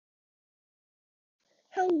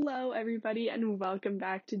Hello, everybody, and welcome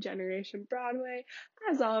back to Generation Broadway.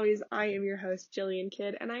 As always, I am your host, Jillian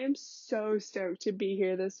Kidd, and I am so stoked to be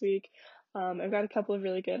here this week. I've got a couple of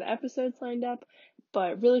really good episodes lined up,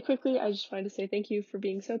 but really quickly, I just wanted to say thank you for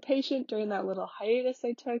being so patient during that little hiatus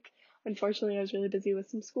I took. Unfortunately, I was really busy with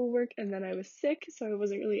some schoolwork, and then I was sick, so I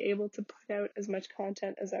wasn't really able to put out as much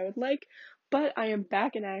content as I would like, but I am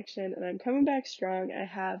back in action, and I'm coming back strong.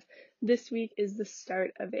 This week is the start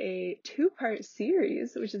of a two-part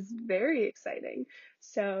series, which is very exciting.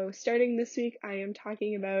 So, starting this week, I am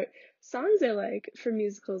talking about songs I like for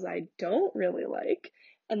musicals I don't really like.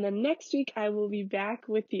 And then next week, I will be back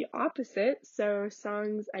with the opposite. So,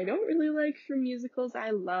 songs I don't really like for musicals I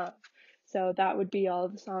love. So, that would be all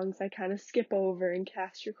the songs I kind of skip over in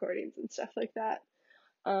cast recordings and stuff like that.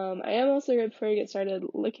 I am also, right before I get started,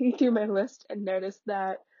 looking through my list and noticed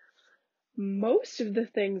that most of the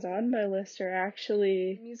things on my list are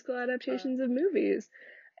actually musical adaptations of movies.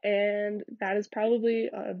 And that is probably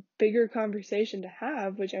a bigger conversation to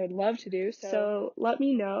have, which I would love to do. So let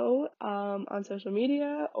me know on social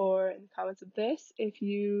media or in the comments of this if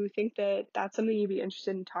you think that that's something you'd be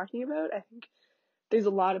interested in talking about. I think there's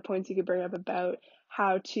a lot of points you could bring up about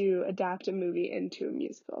how to adapt a movie into a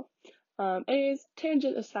musical. Anyways,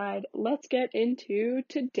 tangent aside, let's get into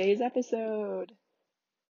today's episode.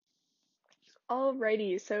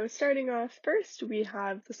 Alrighty, so starting off first, we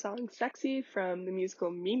have the song Sexy from the musical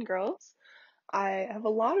Mean Girls. I have a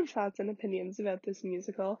lot of thoughts and opinions about this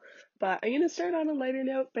musical, but I'm going to start on a lighter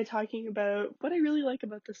note by talking about what I really like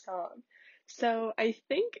about the song. So I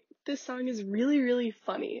think this song is really, really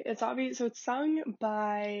funny. It's obvious, so it's sung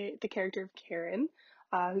by the character of Karen,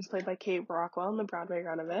 who's played by Kate Rockwell in the Broadway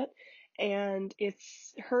run of it. And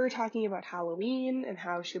it's her talking about Halloween and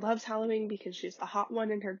how she loves Halloween because she's the hot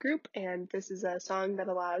one in her group, and this is a song that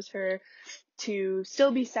allows her to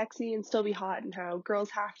still be sexy and still be hot, and how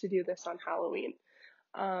girls have to do this on Halloween.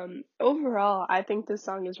 Overall, I think this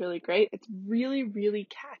song is really great. It's really, really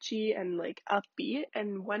catchy and like upbeat,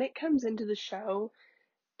 and when it comes into the show,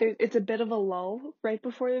 it's a bit of a lull right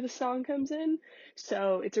before the song comes in.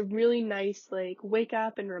 So it's a really nice like wake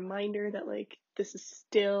up and reminder that like this is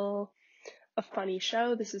still a funny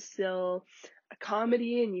show. This is still a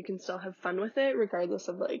comedy and you can still have fun with it regardless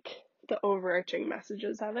of like the overarching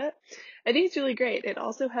messages of it. I think it's really great. It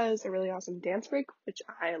also has a really awesome dance break, which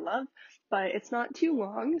I love, but it's not too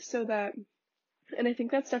long and I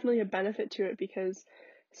think that's definitely a benefit to it because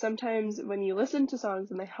sometimes when you listen to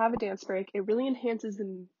songs and they have a dance break, it really enhances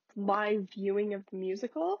the live viewing of the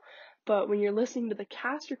musical. But when you're listening to the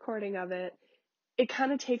cast recording of it, it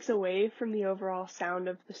kind of takes away from the overall sound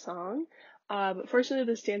of the song. But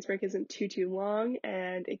fortunately, this dance break isn't too long,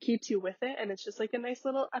 and it keeps you with it, and it's just like a nice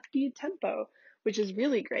little upbeat tempo, which is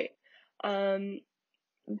really great. Um,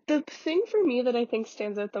 the thing for me that I think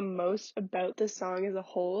stands out the most about this song as a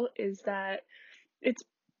whole is that it's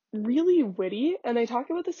really witty, and I talk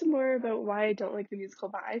about this some more about why I don't like the musical,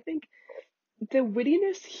 but I think the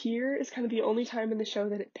wittiness here is kind of the only time in the show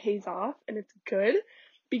that it pays off, and it's good,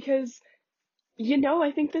 because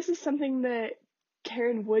I think this is something that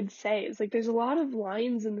Karen would say. Is like there's a lot of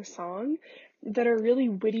lines in the song that are really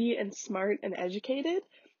witty and smart and educated.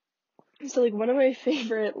 So like one of my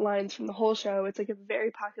favorite lines from the whole show, it's like a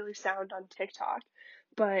very popular sound on TikTok,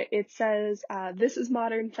 but it says, "This is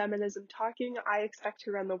modern feminism talking. I expect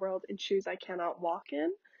to run the world in shoes I cannot walk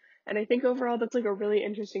in." And I think overall that's like a really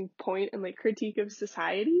interesting point and like critique of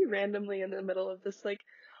society randomly in the middle of this like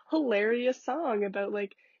hilarious song about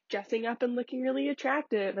like dressing up and looking really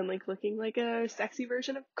attractive and like looking like a sexy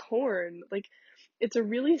version of corn. Like it's a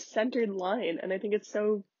really centered line and I think it's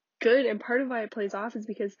so good, and part of why it plays off is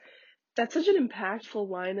because that's such an impactful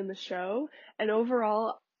line in the show, and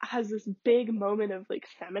overall has this big moment of like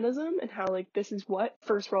feminism and how like this is what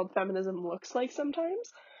first world feminism looks like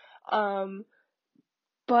sometimes. Um,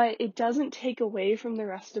 but it doesn't take away from the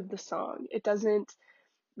rest of the song. It doesn't,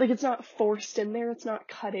 like, it's not forced in there. It's not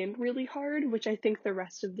cut in really hard, which I think the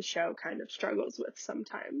rest of the show kind of struggles with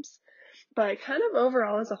sometimes. But kind of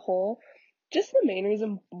overall as a whole, just the main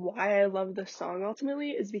reason why I love this song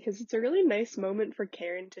ultimately is because it's a really nice moment for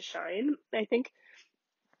Karen to shine. I think,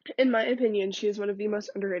 in my opinion, she is one of the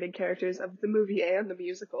most underrated characters of the movie and the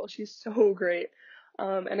musical. She's so great.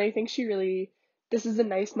 And I think this is a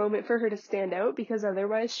nice moment for her to stand out because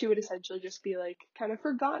otherwise she would essentially just be like kind of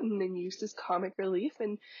forgotten and used as comic relief.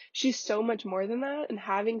 And she's so much more than that. And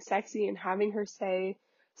having Sexy and having her say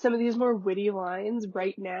some of these more witty lines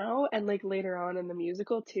right now and like later on in the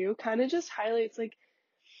musical too kind of just highlights like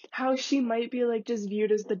how she might be like just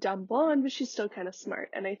viewed as the dumb blonde, but she's still kind of smart.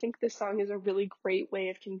 And I think this song is a really great way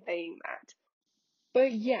of conveying that.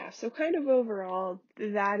 But yeah, so kind of overall,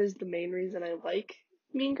 that is the main reason I like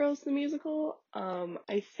Mean Girls the musical.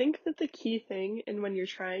 I think that the key thing in when you're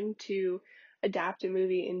trying to adapt a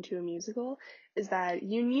movie into a musical is that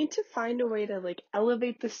you need to find a way to like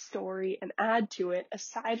elevate the story and add to it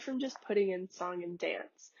aside from just putting in song and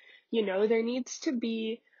dance. You know, there needs to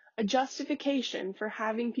be a justification for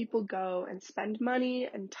having people go and spend money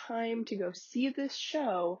and time to go see this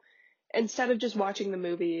show instead of just watching the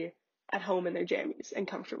movie at home in their jammies and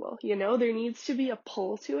comfortable. You know, there needs to be a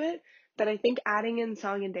pull to it that I think adding in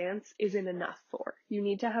song and dance isn't enough for. You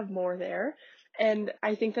need to have more there. And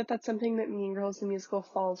I think that that's something that Mean Girls the musical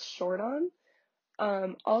falls short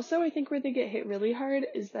on. Also, I think where they get hit really hard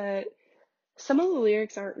is that some of the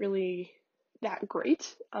lyrics aren't really that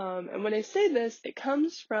great. And when I say this, it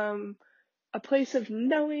comes from a place of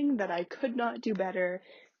knowing that I could not do better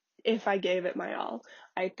if I gave it my all.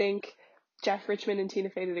 I think Jeff Richmond and Tina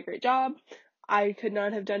Fey did a great job. I could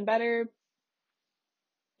not have done better,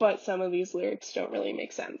 but some of these lyrics don't really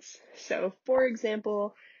make sense. So, for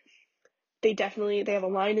example, they have a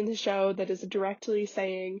line in the show that is directly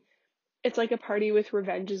saying, "It's like a party with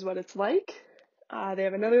revenge is what it's like." They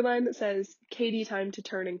have another line that says, "Katie, time to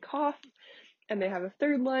turn and cough." And they have a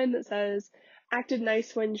third line that says, "Acted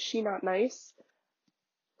nice when she not nice."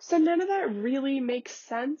 So none of that really makes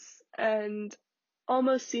sense and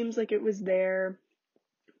almost seems like it was there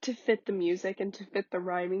to fit the music and to fit the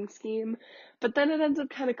rhyming scheme, but then it ends up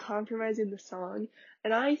kind of compromising the song.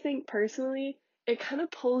 And I think personally, it kind of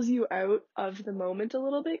pulls you out of the moment a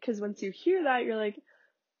little bit because once you hear that, you're like,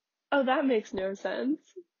 oh, that makes no sense.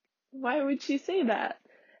 Why would she say that?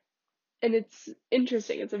 And it's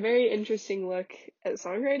interesting. It's a very interesting look at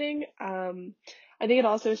songwriting. I think it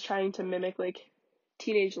also is trying to mimic like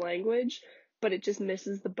teenage language, but it just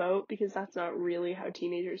misses the boat because that's not really how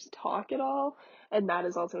teenagers talk at all. And that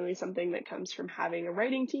is ultimately something that comes from having a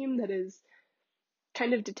writing team that is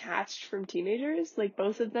kind of detached from teenagers. Like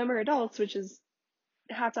both of them are adults, which is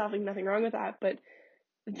hats off, like nothing wrong with that, but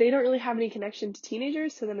they don't really have any connection to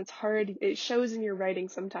teenagers. So then it's hard. It shows in your writing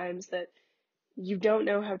sometimes that you don't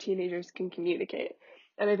know how teenagers can communicate.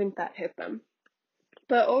 And I think that hit them.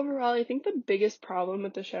 But overall, I think the biggest problem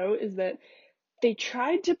with the show is that they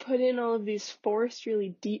tried to put in all of these forced,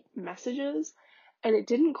 really deep messages, and it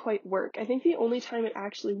didn't quite work. I think the only time it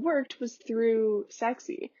actually worked was through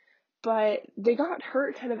Sexy. But they got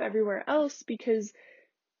hurt kind of everywhere else because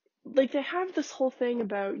like they have this whole thing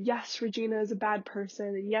about yes, Regina is a bad person,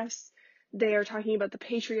 and yes, they are talking about the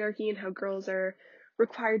patriarchy and how girls are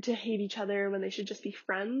required to hate each other when they should just be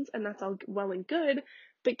friends, and that's all well and good.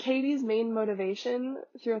 But Katie's main motivation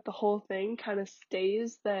throughout the whole thing kind of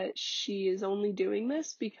stays that she is only doing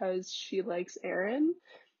this because she likes Aaron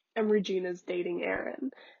and Regina's dating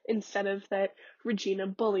Aaron, instead of that Regina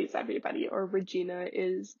bullies everybody or Regina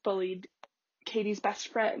is bullied Katie's best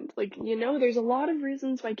friend. Like, you know, there's a lot of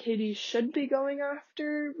reasons why Katie should be going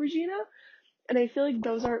after Regina, and I feel like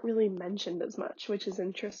those aren't really mentioned as much, which is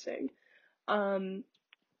interesting. Um,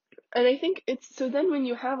 and I think it's so then when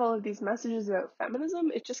you have all of these messages about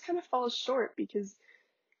feminism, it just kind of falls short because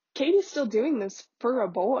Katie's still doing this for a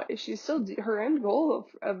boy. She's still, her end goal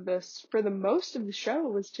of this for the most of the show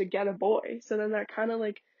was to get a boy. So then that kind of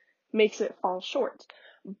like makes it fall short.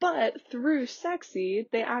 But through Sexy,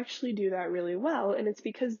 they actually do that really well. And it's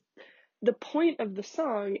because the point of the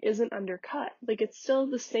song isn't undercut. Like it's still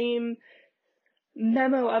the same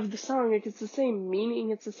memo of the song, like it's the same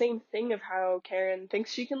meaning, it's the same thing of how Karen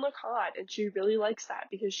thinks she can look hot, and she really likes that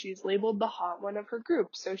because she's labeled the hot one of her group.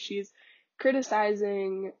 So she's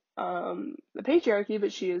criticizing the patriarchy,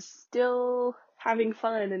 but she is still having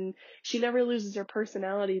fun, and she never loses her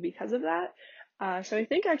personality because of that. So I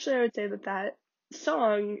think actually I would say that that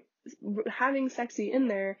song, having Sexy in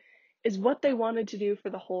there, is what they wanted to do for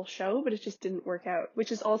the whole show, but it just didn't work out,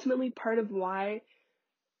 which is ultimately part of why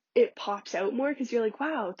it pops out more because you're like,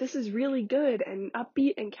 wow, this is really good and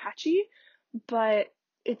upbeat and catchy, but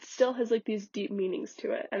it still has like these deep meanings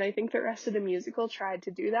to it. And I think the rest of the musical tried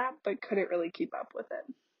to do that, but couldn't really keep up with it.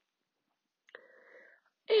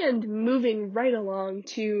 And moving right along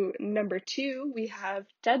to number 2, we have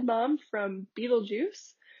Dead Mom from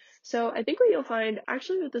Beetlejuice. So I think what you'll find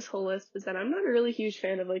actually with this whole list is that I'm not a really huge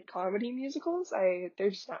fan of like comedy musicals. They're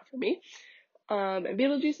just not for me. And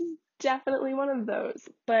Beetlejuice is definitely one of those.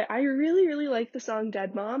 But I really, really like the song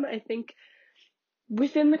Dead Mom. I think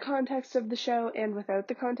within the context of the show and without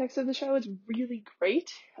the context of the show, it's really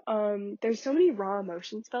great. There's so many raw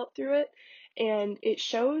emotions felt through it, and it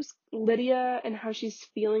shows Lydia and how she's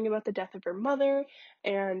feeling about the death of her mother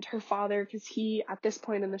and her father, because he, at this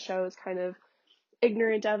point in the show, is kind of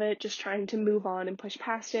ignorant of it, just trying to move on and push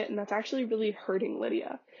past it, and that's actually really hurting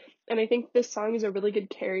Lydia. And I think this song is a really good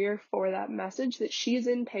carrier for that message that she's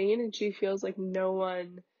in pain and she feels like no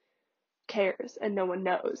one cares and no one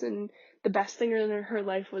knows. And the best thing in her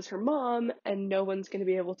life was her mom, and no one's going to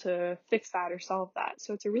be able to fix that or solve that.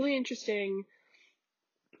 So it's a really interesting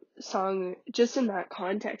song just in that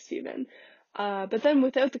context, even. But then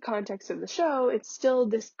without the context of the show, it's still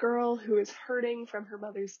this girl who is hurting from her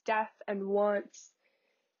mother's death and wants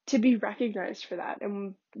to be recognized for that,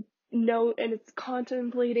 and it's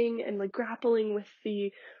contemplating and like grappling with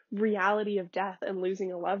the reality of death and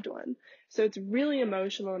losing a loved one. So it's really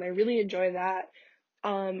emotional, and I really enjoy that.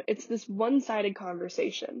 It's this one-sided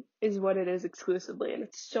conversation is what it is exclusively, and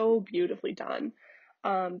it's so beautifully done.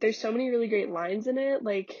 There's so many really great lines in it,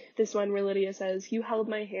 like this one where Lydia says, "You held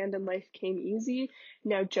my hand and life came easy.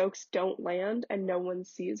 Now jokes don't land and no one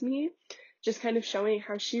sees me." Just kind of showing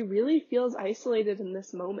how she really feels isolated in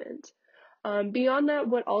this moment. Beyond that,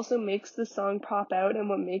 what also makes the song pop out and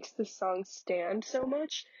what makes the song stand so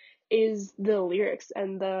much is the lyrics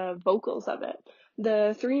and the vocals of it.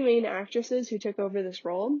 The three main actresses who took over this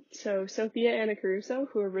role, so Sophia Anna Caruso,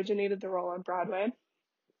 who originated the role on Broadway,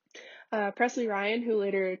 Presley Ryan, who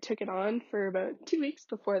later took it on for about 2 weeks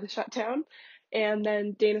before the shutdown, and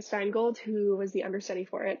then Dana Steingold, who was the understudy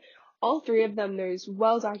for it. All three of them, there's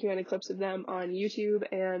well-documented clips of them on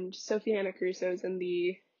YouTube, and Sophia Anna Caruso's in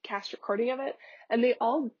the cast recording of it, and they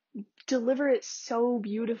all deliver it so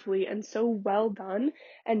beautifully and so well done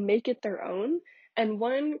and make it their own. And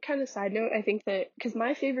one kind of side note, I think that, because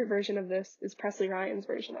my favorite version of this is Presley Ryan's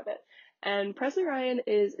version of it. And Presley Ryan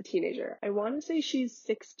is a teenager. I want to say she's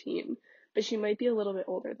 16, but she might be a little bit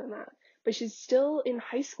older than that. But she's still in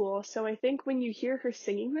high school, so I think when you hear her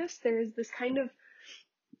singing this, there's this kind of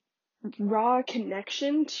raw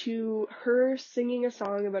connection to her singing a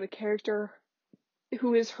song about a character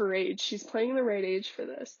who is her age. She's playing the right age for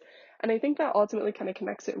this. And I think that ultimately kind of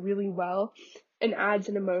connects it really well and adds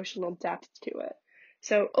an emotional depth to it.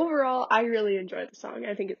 So overall, I really enjoy the song.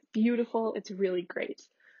 I think it's beautiful. It's really great.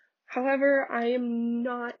 However, I am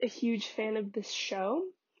not a huge fan of this show.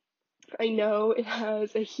 I know it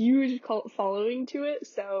has a huge cult following to it,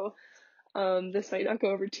 so this might not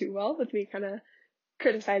go over too well with me kind of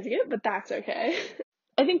criticizing it, but that's okay.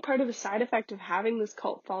 I think part of the side effect of having this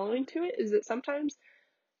cult following to it is that sometimes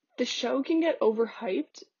the show can get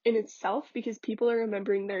overhyped in itself because people are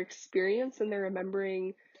remembering their experience and they're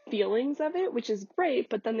remembering feelings of it, which is great,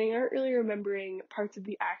 but then they aren't really remembering parts of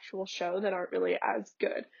the actual show that aren't really as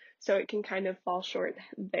good. So it can kind of fall short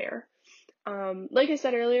there. Like I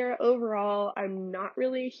said earlier, overall, I'm not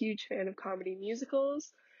really a huge fan of comedy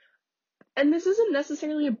musicals. And this isn't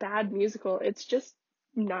necessarily a bad musical. It's just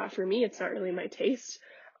not for me. It's not really my taste.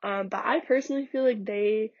 But I personally feel like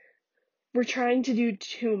they were trying to do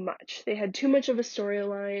too much. They had too much of a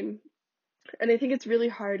storyline, and I think it's really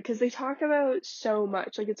hard because they talk about so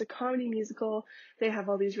much. Like, it's a comedy musical, they have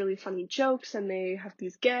all these really funny jokes, and they have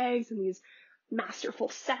these gags and these masterful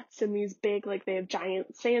sets and these big, like, they have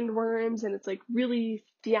giant sandworms, and it's like really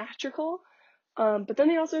theatrical. But then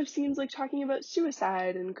they also have scenes like talking about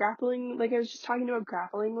suicide and grappling, like I was just talking about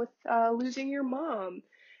grappling with losing your mom.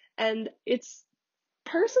 And it's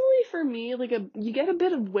personally, for me, like you get a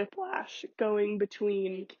bit of whiplash going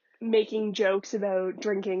between making jokes about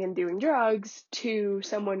drinking and doing drugs to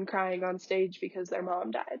someone crying on stage because their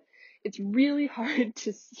mom died. It's really hard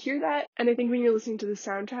to hear that, and I think when you're listening to the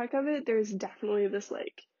soundtrack of it, there's definitely this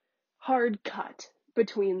like hard cut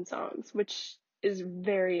between songs, which is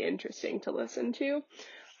very interesting to listen to.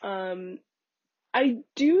 I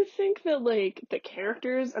do think that like the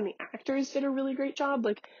characters and the actors did a really great job.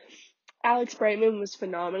 Like, Alex Brightman was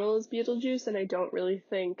phenomenal as Beetlejuice, and I don't really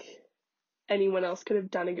think anyone else could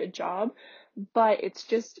have done a good job. But it's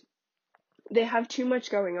just, they have too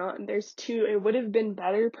much going on. It would have been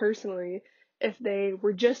better personally if they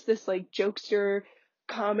were just this like jokester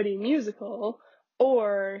comedy musical,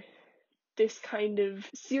 or this kind of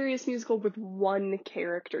serious musical with one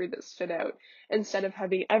character that stood out, instead of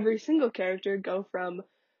having every single character go from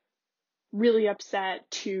really upset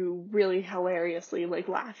to really hilariously like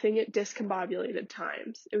laughing at discombobulated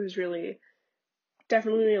times. It was really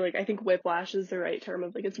definitely like, I think whiplash is the right term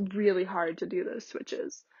of like, it's really hard to do those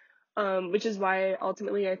switches. Which is why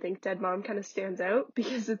ultimately I think Dead Mom kind of stands out,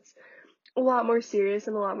 because it's a lot more serious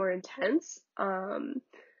and a lot more intense.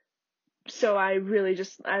 So I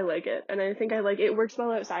like it, and I think it works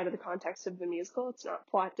well outside of the context of the musical. It's not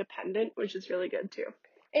plot dependent, which is really good too.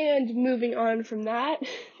 And moving on from that,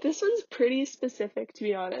 this one's pretty specific, to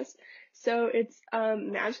be honest. So it's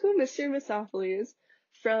Magical Mr. Mistopheles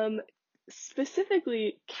from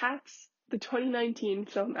specifically Cats the 2019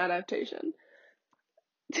 film adaptation.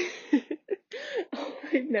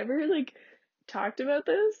 I've never talked about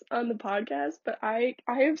this on the podcast, but I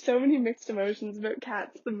have so many mixed emotions about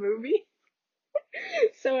Cats the movie.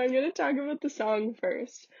 So I'm gonna talk about the song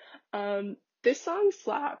first. This song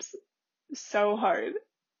slaps so hard.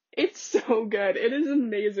 It's so good. It is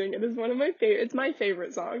amazing. It is one of my favorite. It's my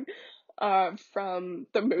favorite song, from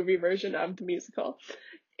the movie version of the musical.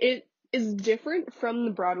 It is different from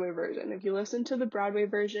the Broadway version. If you listen to the Broadway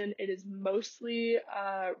version, it is mostly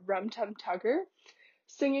Rum Tum Tugger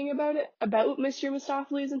singing about it, about Mr.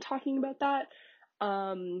 Mistopheles and talking about that.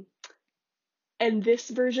 And this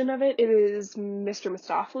version of it, it is Mr.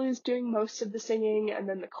 Mistopheles doing most of the singing, and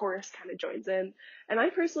then the chorus kind of joins in. And I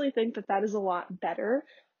personally think that that is a lot better.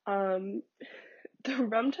 The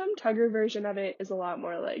Rum Tum Tugger version of it is a lot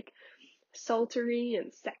more sultry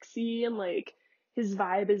and sexy, and his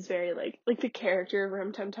vibe is very like the character of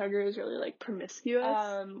Rum Tum Tugger is really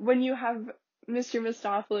promiscuous. When you have Mr.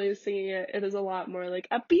 Mistopheles singing it, it is a lot more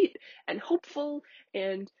upbeat and hopeful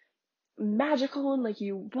and magical, and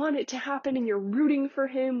you want it to happen and you're rooting for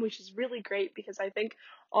him, which is really great because I think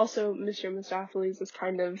also Mr. Mistopheles is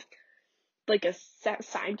kind of like a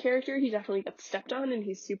side character. He definitely gets stepped on and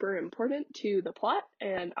he's super important to the plot,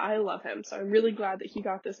 and I love him, so I'm really glad that he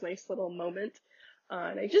got this nice little moment.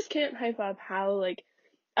 And I just can't hype up how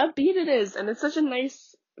upbeat it is, and it's such a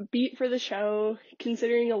nice beat for the show,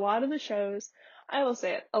 considering a lot of the shows, I will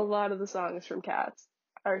say it, a lot of the songs from Cats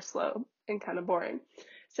are slow and kind of boring.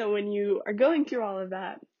 So when you are going through all of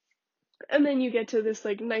that, and then you get to this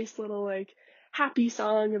nice little happy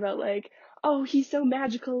song about oh, he's so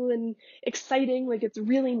magical and exciting, it's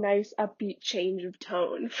really nice upbeat change of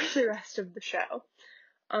tone for the rest of the show.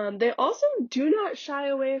 They also do not shy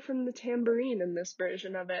away from the tambourine in this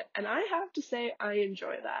version of it, and I have to say I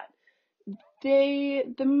enjoy that.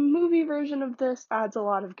 The movie version of this adds a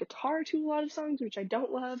lot of guitar to a lot of songs, which I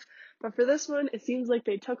don't love, but for this one, it seems like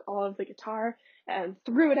they took all of the guitar and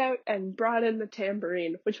threw it out and brought in the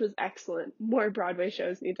tambourine, which was excellent. More Broadway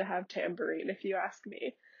shows need to have tambourine, if you ask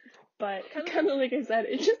me. But kind of like I said,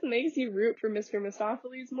 it just makes you root for Mr.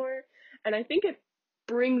 Mistopheles more, and I think it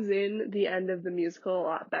brings in the end of the musical a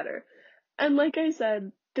lot better. And like I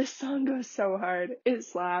said, this song goes so hard. It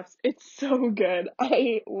slaps. It's so good.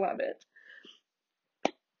 I love it.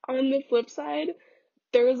 On the flip side,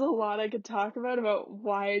 there's a lot I could talk about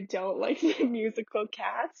why I don't like the musical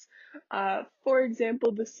Cats. For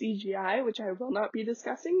example, the CGI, which I will not be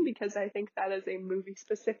discussing because I think that is a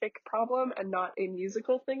movie-specific problem and not a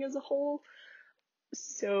musical thing as a whole.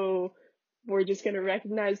 So we're just going to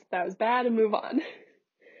recognize that was bad and move on.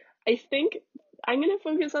 I think I'm going to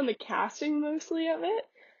focus on the casting mostly of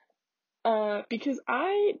it, because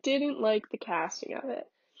I didn't like the casting of it.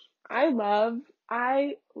 I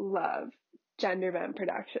love gender bent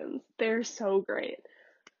productions. They're so great.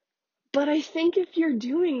 But I think if you're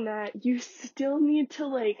doing that, you still need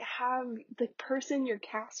to have the person you're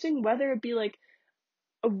casting, whether it be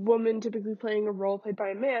a woman typically playing a role played by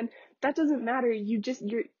a man, that doesn't matter.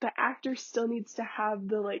 The actor still needs to have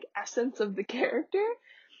the essence of the character.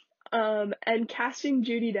 And casting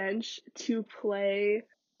Judi Dench to play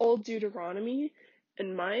Old Deuteronomy,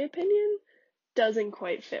 in my opinion, doesn't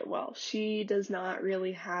quite fit well. She does not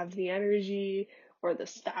really have the energy or the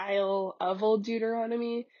style of Old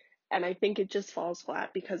Deuteronomy, and I think it just falls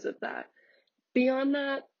flat because of that. Beyond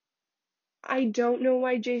that, I don't know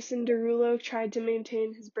why Jason Derulo tried to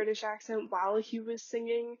maintain his British accent while he was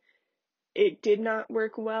singing. It did not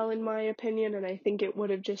work well in my opinion, and I think it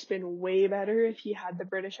would have just been way better if he had the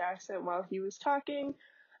British accent while he was talking,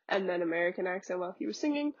 and then American accent while he was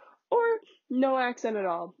singing, or no accent at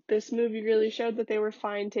all. This movie really showed that they were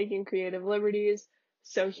fine taking creative liberties,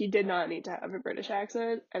 so he did not need to have a British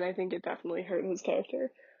accent, and I think it definitely hurt his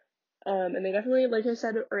character. And they definitely, like I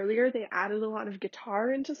said earlier, they added a lot of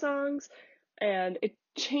guitar into songs, and it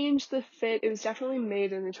changed the fit. It was definitely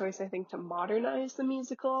made in the choice, I think, to modernize the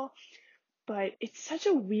musical, but it's such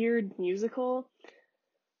a weird musical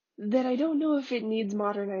that I don't know if it needs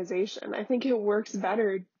modernization. I think it works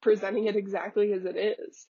better presenting it exactly as it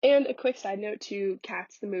is. And a quick side note to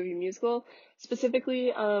Cats the Movie Musical.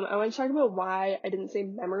 Specifically, I want to talk about why I didn't say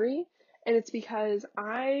memory. And it's because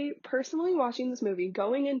I personally, watching this movie,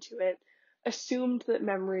 going into it, assumed that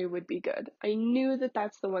memory would be good. I knew that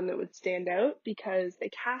that's the one that would stand out because they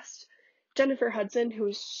cast Jennifer Hudson, who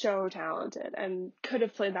is so talented and could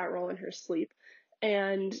have played that role in her sleep.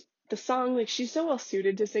 And the song, she's so well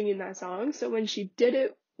suited to singing that song, so when she did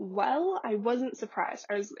it well, I wasn't surprised.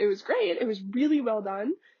 It was great, it was really well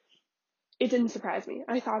done. It didn't surprise me.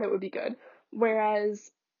 I thought it would be good. Whereas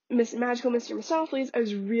Magical Mr. Mistopheles, I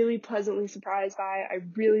was really pleasantly surprised by. I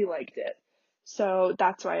really liked it. So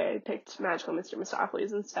that's why I picked Magical Mr.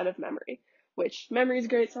 Mistopheles instead of Memory, which Memory's a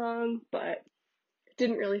great song, but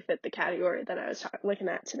didn't really fit the category that I was looking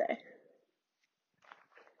at today.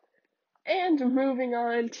 And moving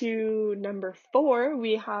on to number 4,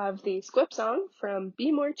 we have the Squip song from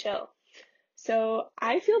Be More Chill. So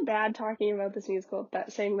I feel bad talking about this musical,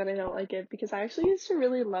 saying that I don't like it, because I actually used to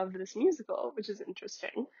really love this musical, which is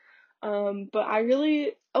interesting. But I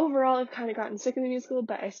really, overall, I've kind of gotten sick of the musical,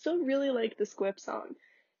 but I still really like the Squip song.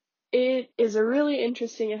 It has a really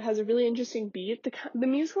interesting beat. The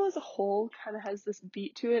musical as a whole kind of has this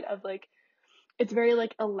beat to it of like, it's very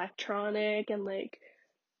like electronic and like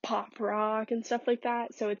pop rock and stuff like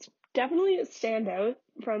that. So it's definitely a standout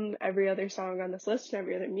from every other song on this list and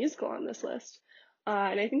every other musical on this list.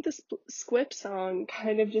 And I think the Squip song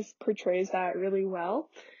kind of just portrays that really well,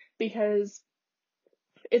 because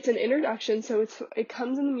it's an introduction. So it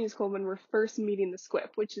comes in the musical when we're first meeting the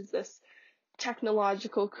Squip, which is this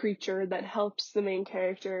technological creature that helps the main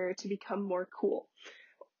character to become more cool.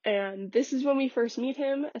 And this is when we first meet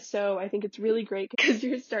him, so I think it's really great because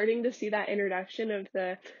you're starting to see that introduction of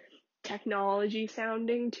the technology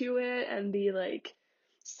sounding to it and the like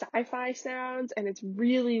sci-fi sounds, and it's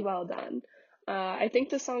really well done. I think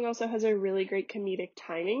the song also has a really great comedic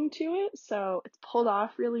timing to it, so it's pulled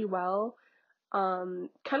off really well. Kind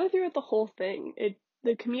of throughout the whole thing.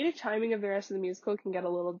 The comedic timing of the rest of the musical can get a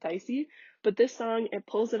little dicey, but this song, it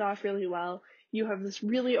pulls it off really well. You have this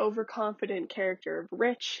really overconfident character of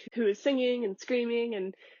Rich, who is singing and screaming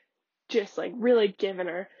and just like really giving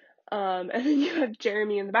her. And then you have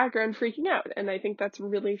Jeremy in the background freaking out, and I think that's a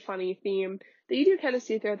really funny theme that you do kind of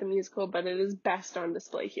see throughout the musical, but it is best on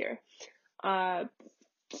display here.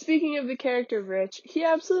 Speaking of the character of Rich, he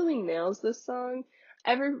absolutely nails this song.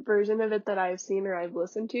 Every version of it that I've seen or I've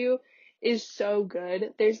listened to is so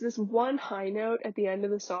good. There's this one high note at the end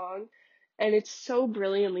of the song, and it's so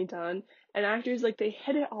brilliantly done. And actors, like, they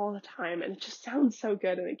hit it all the time, and it just sounds so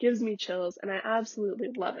good, and it gives me chills, and I absolutely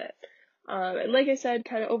love it. And like I said,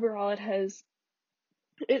 kind of overall,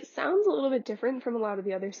 it sounds a little bit different from a lot of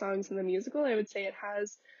the other songs in the musical. I would say it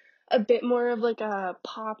has a bit more of like a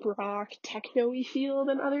pop rock techno-y feel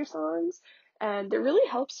than other songs, and it really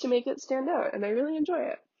helps to make it stand out, and I really enjoy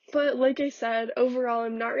it. But like I said, overall,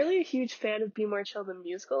 I'm not really a huge fan of Be More Chill the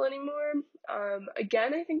musical anymore.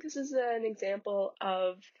 Again, I think this is an example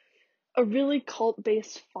of a really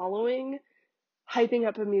cult-based following hyping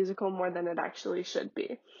up a musical more than it actually should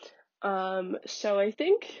be. So I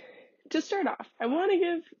think, to start off, I want to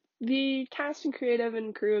give the cast and creative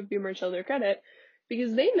and crew of Be More Chill their credit,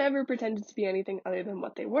 because they never pretended to be anything other than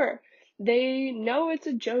what they were. They know it's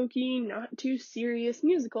a jokey, not too serious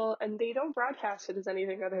musical, and they don't broadcast it as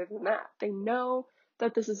anything other than that. They know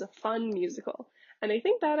that this is a fun musical. And I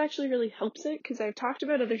think that actually really helps it, because I've talked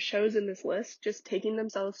about other shows in this list just taking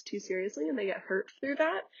themselves too seriously and they get hurt through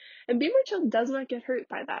that. And Be More Chill does not get hurt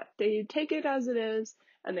by that. They take it as it is,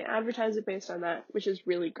 and they advertise it based on that, which is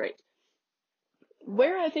really great.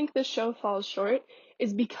 Where I think this show falls short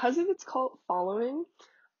is because of its cult following.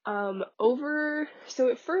 So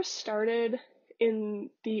it first started in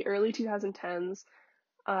the early 2010s,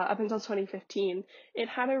 up until 2015. It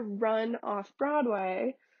had a run off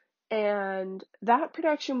Broadway, and that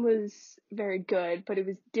production was very good, but it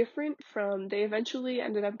was different they eventually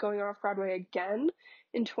ended up going off Broadway again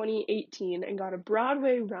in 2018 and got a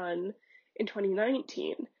Broadway run in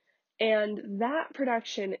 2019. And that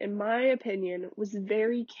production, in my opinion, was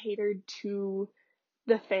very catered to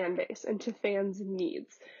the fan base and to fans'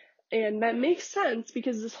 needs. And that makes sense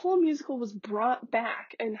because this whole musical was brought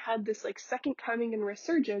back and had this like second coming and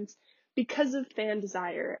resurgence because of fan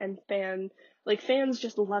desire, and fans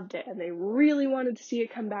just loved it and they really wanted to see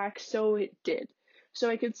it come back, so it did. So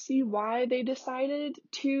I could see why they decided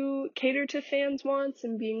to cater to fans' wants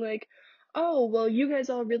and being like, oh, well, you guys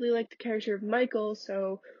all really like the character of Michael,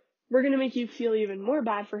 so we're going to make you feel even more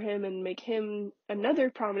bad for him and make him another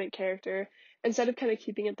prominent character, instead of kind of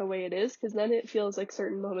keeping it the way it is, because then it feels like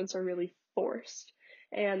certain moments are really forced.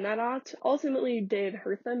 And that ultimately did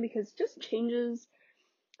hurt them, because it just changes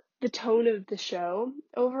the tone of the show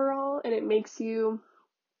overall, and it makes you,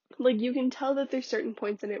 like, you can tell that there's certain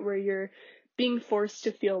points in it where you're being forced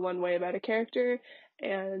to feel one way about a character,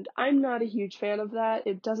 and I'm not a huge fan of that.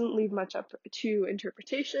 It doesn't leave much up to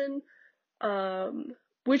interpretation,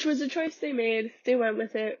 which was a choice they made. They went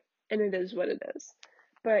with it, and it is what it is.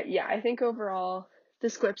 But yeah, I think overall, the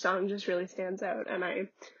Squip song just really stands out, and I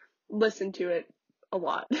listen to it a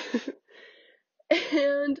lot.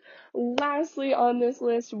 And lastly on this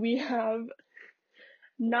list, we have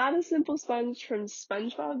Not a Simple Sponge from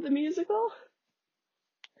SpongeBob the Musical.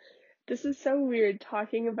 This is so weird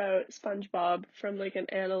talking about SpongeBob from like an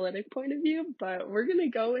analytic point of view, but we're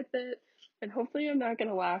gonna go with it, and hopefully I'm not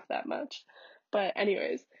gonna laugh that much. But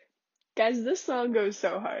anyways, guys, this song goes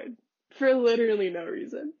so hard for literally no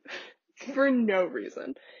reason. For no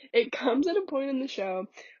reason. It comes at a point in the show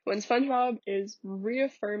when SpongeBob is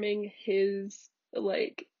reaffirming his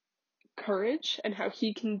like courage and how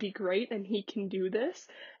he can be great and he can do this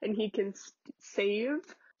and he can save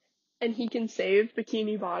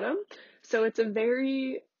Bikini Bottom. So it's a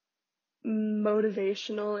very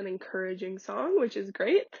motivational and encouraging song, which is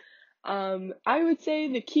great. I would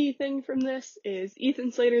say the key thing from this is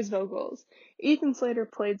Ethan Slater's vocals. Ethan Slater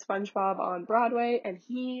played SpongeBob on Broadway and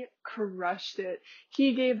he crushed it.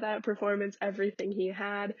 He gave that performance everything he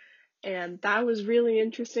had, and that was really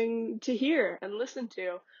interesting to hear and listen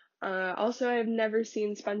to. Also, I've never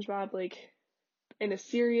seen SpongeBob like in a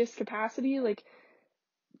serious capacity, like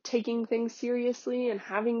taking things seriously and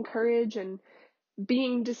having courage and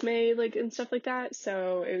being dismayed, like, and stuff like that.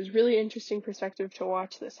 So it was really interesting perspective to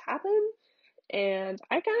watch this happen, and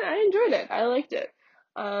I enjoyed it. I liked it.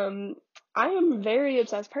 Um, I am very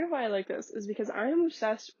obsessed. Part of why I like this is because I am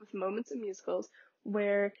obsessed with moments in musicals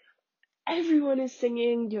where everyone is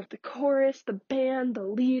singing, you have the chorus, the band, the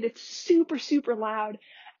lead, it's super, super loud,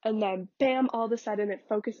 and then bam, all of a sudden it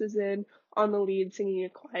focuses in on the lead singing a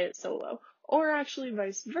quiet solo. Or actually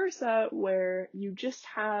vice versa, where you just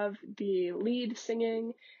have the lead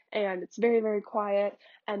singing and it's very, very quiet,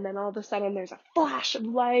 and then all of a sudden there's a flash of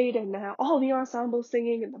light and now all the ensemble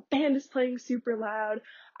singing and the band is playing super loud.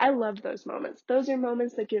 I love those moments. Those are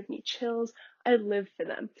moments that give me chills. I live for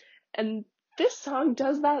them. And this song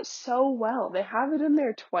does that so well. They have it in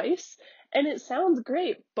there twice, and it sounds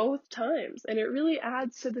great both times, and it really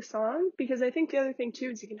adds to the song, because I think the other thing too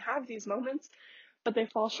is you can have these moments, but they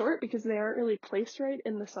fall short because they aren't really placed right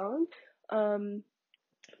in the song.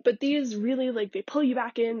 But these really, like, they pull you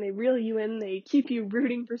back in, they reel you in, they keep you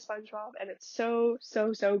rooting for SpongeBob, and it's so,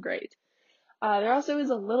 so, so great. There also is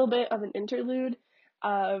a little bit of an interlude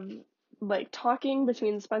of like talking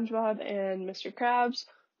between SpongeBob and Mr. Krabs.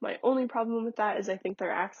 My only problem with that is I think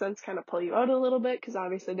their accents kind of pull you out a little bit because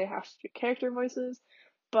obviously they have to do character voices,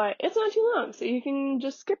 but it's not too long, so you can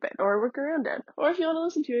just skip it or work around it. Or if you want to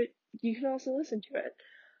listen to it, you can also listen to it.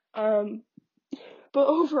 Um, but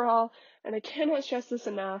overall, and I cannot stress this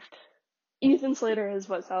enough, Ethan Slater is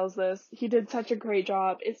what sells this. He did such a great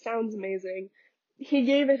job. It sounds amazing. He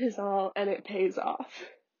gave it his all, and it pays off.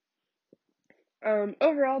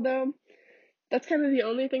 Overall, though, that's kind of the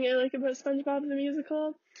only thing I like about SpongeBob the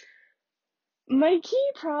Musical. My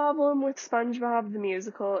key problem with SpongeBob the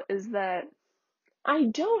Musical is that I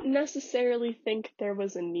don't necessarily think there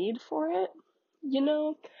was a need for it. You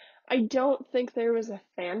know, I don't think there was a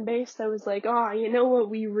fan base that was like, oh, you know what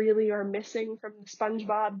we really are missing from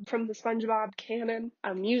the SpongeBob canon?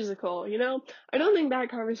 A musical, you know? I don't think that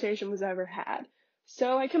conversation was ever had.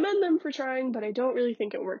 So I commend them for trying, but I don't really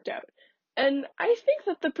think it worked out. And I think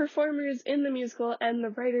that the performers in the musical and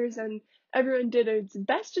the writers and everyone did its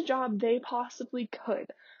best a job they possibly could.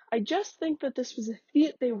 I just think that this was a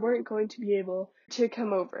feat they weren't going to be able to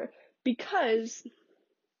come over, because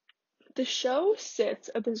the show sits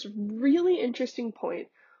at this really interesting point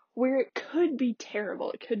where it could be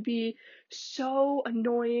terrible. It could be so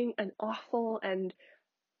annoying and awful and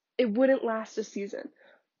it wouldn't last a season.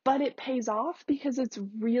 But it pays off because it's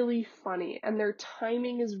really funny and their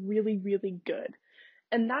timing is really, really good.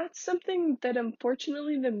 And that's something that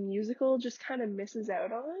unfortunately the musical just kind of misses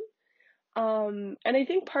out on. And I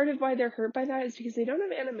think part of why they're hurt by that is because they don't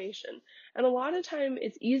have animation. And a lot of time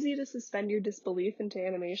it's easy to suspend your disbelief into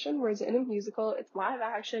animation, whereas in a musical, it's live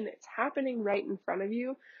action, it's happening right in front of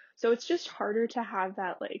you. So it's just harder to have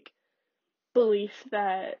that, like, belief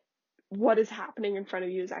that what is happening in front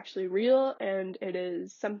of you is actually real and it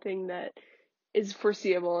is something that is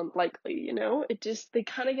foreseeable and likely, you know? They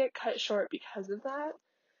kind of get cut short because of that.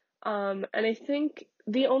 And I think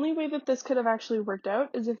the only way that this could have actually worked out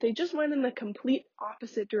is if they just went in the complete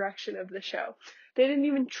opposite direction of the show. They didn't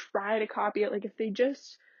even try to copy it. Like, if they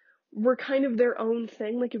just were kind of their own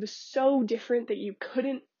thing, like it was so different that you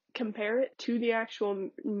couldn't compare it to the actual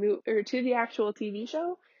to the actual TV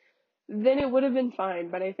show, then it would have been fine.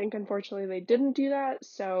 But I think unfortunately they didn't do that,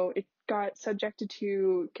 so it got subjected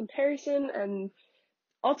to comparison, and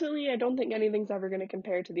ultimately, I don't think anything's ever going to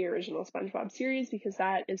compare to the original SpongeBob series because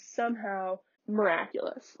that is somehow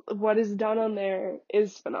miraculous. What is done on there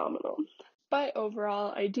is phenomenal. But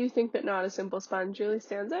overall, I do think that Not a Simple Sponge really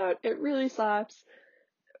stands out. It really slaps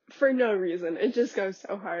for no reason. It just goes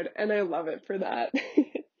so hard, and I love it for that.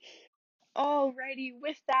 Alrighty,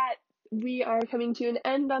 with that, we are coming to an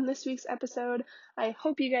end on this week's episode. I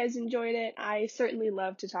hope you guys enjoyed it. I certainly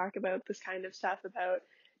love to talk about this kind of stuff, about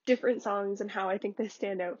different songs and how I think they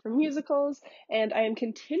stand out from musicals, and I am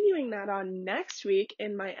continuing that on next week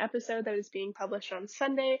in my episode that is being published on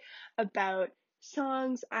Sunday about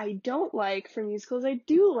songs I don't like from musicals I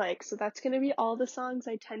do like. So that's going to be all the songs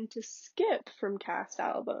I tend to skip from cast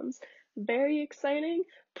albums. Very exciting.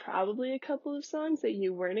 Probably a couple of songs that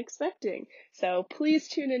you weren't expecting. So please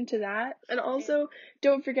tune into that. And also,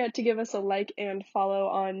 don't forget to give us a like and follow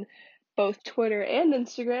on both Twitter and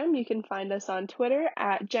Instagram. You can find us on Twitter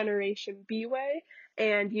at Generation Bway,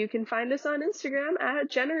 and you can find us on Instagram at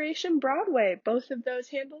Generation Broadway. Both of those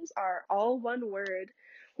handles are all one word.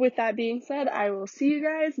 With that being said, I will see you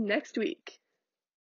guys next week.